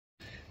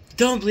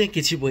Don't blink,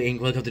 it's your boy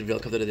Ink. Welcome to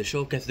the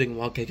show. Guys, doing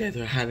well. Guys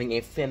are having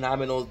a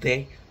phenomenal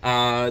day.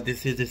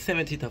 This is the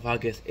 17th of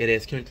August. It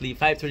is currently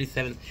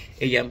 5:37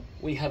 a.m.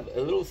 We have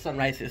a little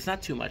sunrise. It's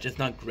not too much. It's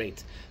not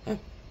great, but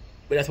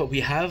that's what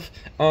we have.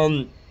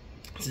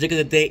 Subject of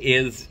the day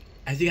is,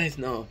 as you guys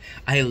know,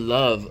 I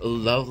love.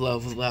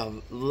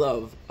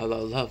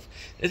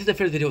 This is the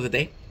first video of the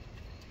day.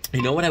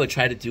 You know what I would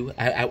try to do?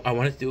 I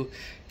wanted to do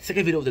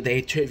second video of the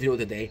day, third video of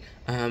the day,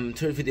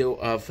 third video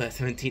of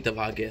 17th of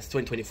August,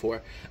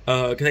 2024.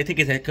 Because I think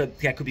that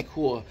could be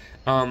cool.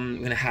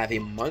 I'm gonna have a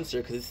monster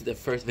because this is the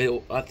first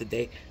video of the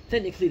day.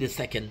 Technically the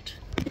second.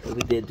 We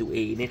did do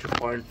a nature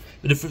farm.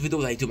 But the first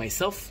video that I do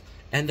myself,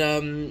 and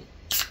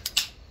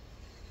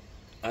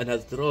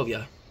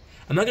Zdrovia.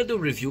 I'm not gonna do a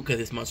review because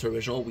it's monster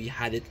original. We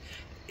had it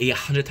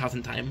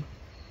 100,000 times.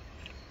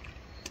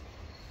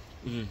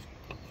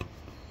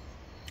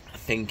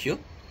 Thank you.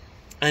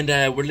 And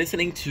we're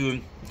listening to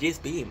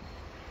GSB.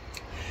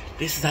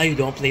 This is how you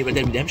don't play Red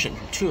Dead Redemption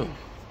 2.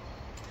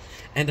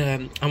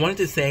 And I wanted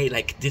to say,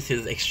 like, this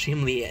is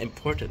extremely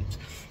important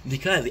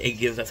because it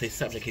gives us a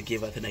subject. It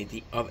gives us an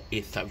idea of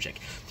a subject.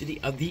 So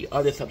the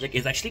other subject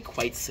is actually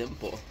quite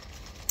simple.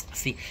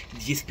 See,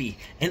 GSP,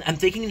 and I'm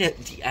taking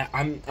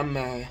I'm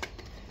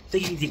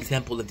taking the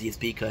example of DSP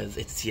because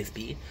it's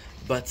CSP,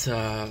 but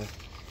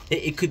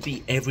it could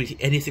be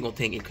any single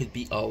thing. It could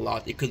be a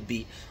lot. It could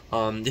be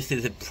this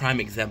is a prime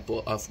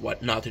example of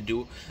what not to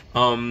do.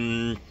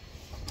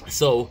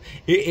 So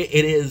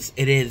it is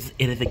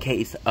a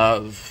case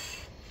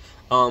of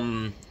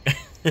I'm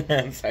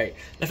sorry.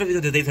 The first video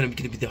of the day is going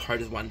to be the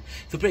hardest one.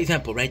 So for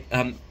example, right,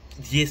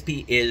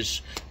 DSP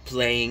is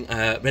playing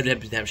Red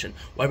Dead Redemption.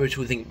 Why we're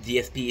choosing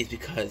DSP is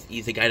because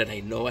he's a guy that I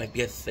know. I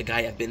guess a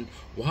guy I've been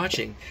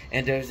watching.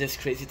 And there's this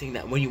crazy thing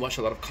that when you watch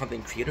a lot of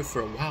content creators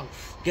for a while,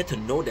 you get to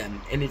know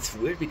them. And it's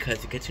weird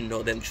because you get to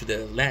know them through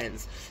the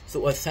lens.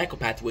 So a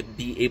psychopath would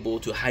be able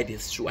to hide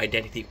his true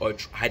identity or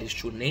hide his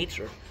true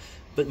nature.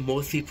 But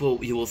most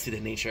people, you will see the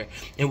nature.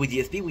 And with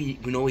DSP, we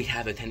know we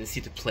have a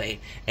tendency to play.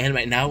 And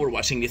right now we're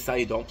watching This How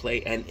You Don't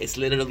Play, and it's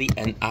literally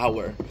an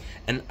hour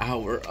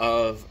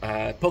of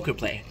poker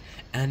play.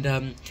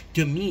 And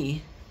to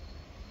me,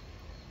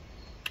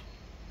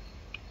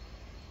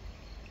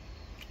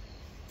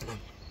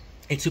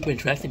 it's super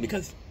interesting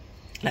because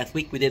last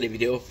week we did a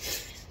video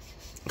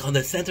called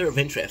The Center of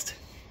Interest.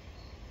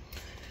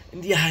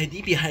 And the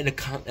idea behind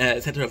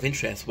the center of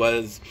interest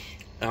was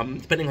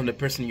depending on the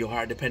person you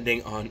are,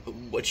 depending on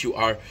what you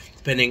are,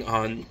 depending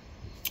on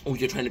who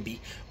you're trying to be,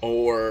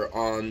 or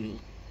on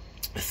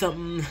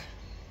some.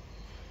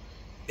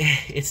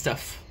 It's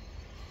tough.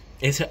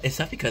 It's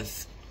tough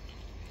because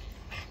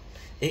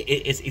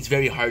it's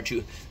very hard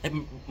to. Like,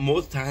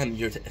 most time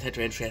your center of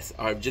interests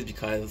are just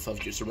because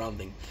of your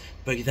surrounding.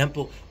 For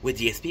example, with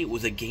DSP, it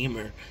was a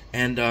gamer,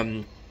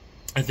 and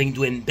I think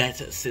doing that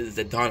since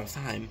the dawn of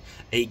time,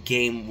 a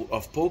game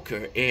of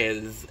poker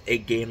is a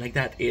game like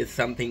that is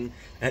something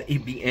that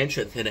you'd be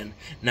interested in.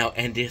 Now,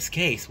 in this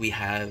case, we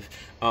have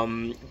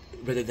Red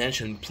Dead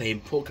Redemption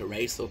playing poker,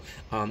 right? So,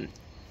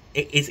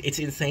 it's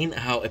insane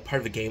how a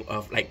part of a game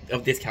of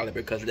this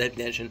caliber, because Red Dead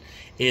Redemption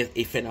is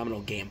a phenomenal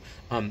game.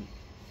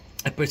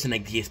 A person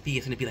like DSP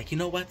is gonna be like, you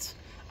know what?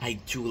 I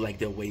do like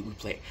the way we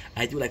play.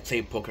 I do like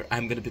playing poker.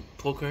 I'm gonna be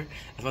poker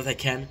as much as I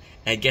can,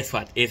 and guess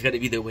what? It's gonna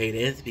be the way it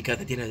is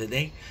because at the end of the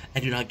day, I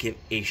do not give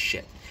a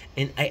shit.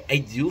 And I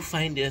do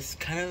find this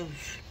kind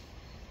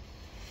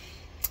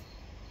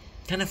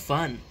of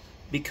fun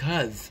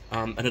because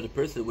another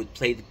person would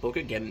play the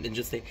poker game and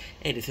just say,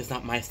 "Hey, this is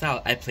not my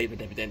style. I played Red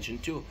Dead Redemption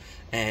 2,"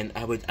 and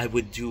I would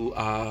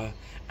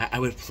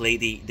play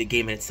the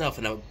game itself,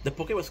 and the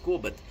poker was cool,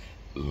 but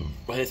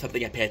was it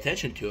something I pay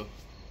attention to?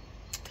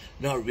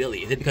 Not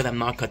really. Is it because I'm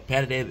not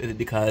competitive? Is it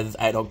because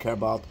I don't care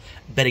about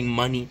betting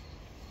money?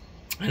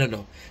 I don't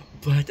know.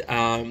 But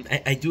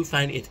I do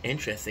find it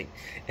interesting.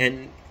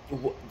 And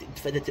the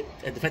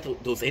fact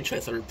that those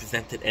interests are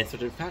represented in a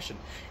certain fashion.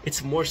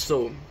 It's more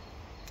so,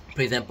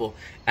 for example,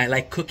 I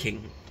like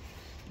cooking.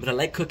 But I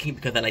like cooking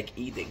because I like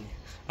eating.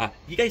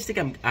 You guys think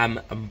I'm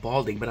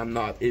balding, but I'm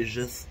not. It's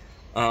just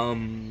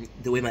the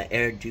way my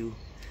hair do.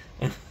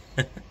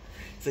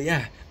 So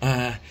yeah.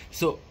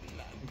 So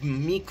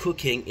me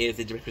cooking is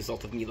a direct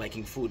result of me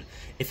liking food.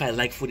 If I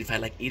like food, if I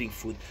like eating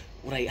food,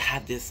 would I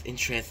have this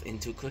interest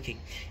into cooking?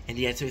 And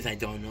the answer is I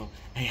don't know.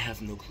 I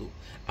have no clue.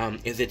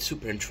 Is it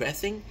super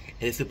interesting?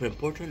 Is it super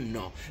important?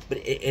 No. But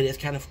it is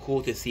kind of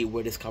cool to see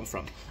where this comes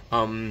from.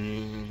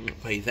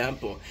 For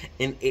example,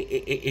 and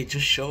it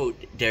just showed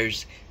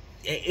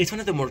it's one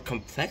of the more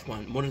complex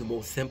one, one of the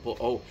most simple.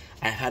 Oh,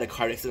 I had a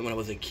car accident when I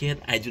was a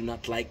kid. I do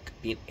not like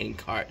being in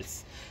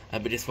cars.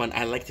 But this one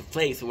I like to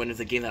play, so when there's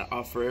a game that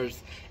offers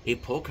a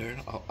poker,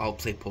 I'll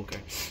play poker.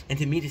 And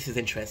to me, this is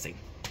interesting.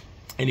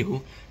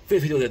 Anywho,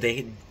 first video of the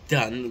day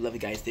done. Love you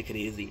guys. Take it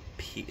easy.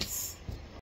 Peace.